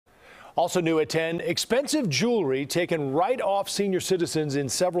Also new at 10, expensive jewelry taken right off senior citizens in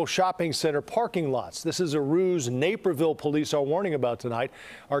several shopping center parking lots. This is a ruse Naperville police are warning about tonight.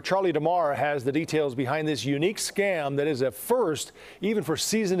 Our Charlie DeMar has the details behind this unique scam that is a first even for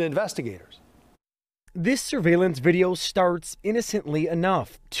seasoned investigators. This surveillance video starts innocently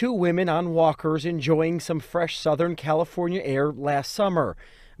enough. Two women on walkers enjoying some fresh Southern California air last summer.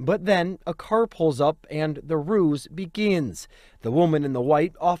 But then a car pulls up and the ruse begins. The woman in the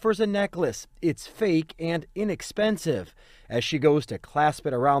white offers a necklace. It's fake and inexpensive. As she goes to clasp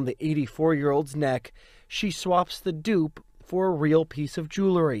it around the 84-year-old's neck, she swaps the dupe for a real piece of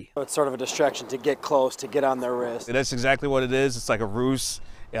jewelry. It's sort of a distraction to get close, to get on their wrist. That's exactly what it is. It's like a ruse,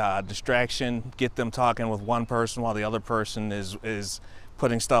 distraction, get them talking with one person while the other person is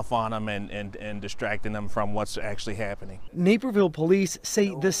putting stuff on them and distracting them from what's actually happening. Naperville police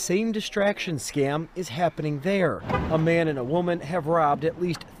say the same distraction scam is happening there. A man and a woman have robbed at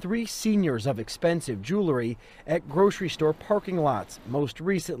least 3 seniors of expensive jewelry at grocery store parking lots, most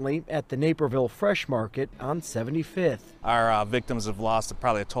recently at the Naperville Fresh Market on 75th. Our victims have lost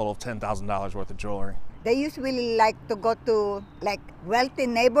probably a total of $10,000 worth of jewelry. They usually like to go to like wealthy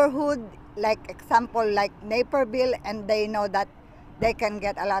neighborhood, like example like Naperville, and they know that they can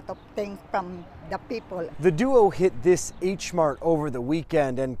get a lot of things from the people. The duo hit this H-Mart over the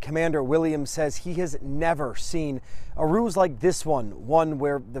weekend, and Commander Williams says he has never seen a ruse like this one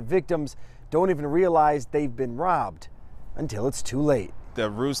where the victims don't even realize they've been robbed until it's too late.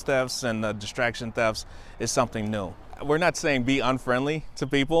 The ruse thefts and the distraction thefts is something new. We're not saying be unfriendly to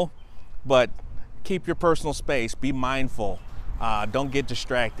people, but keep your personal space, be mindful, don't get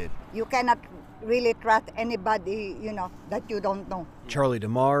distracted. You cannot really trust anybody, that you don't know. Charlie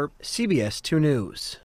DeMar, CBS 2 News.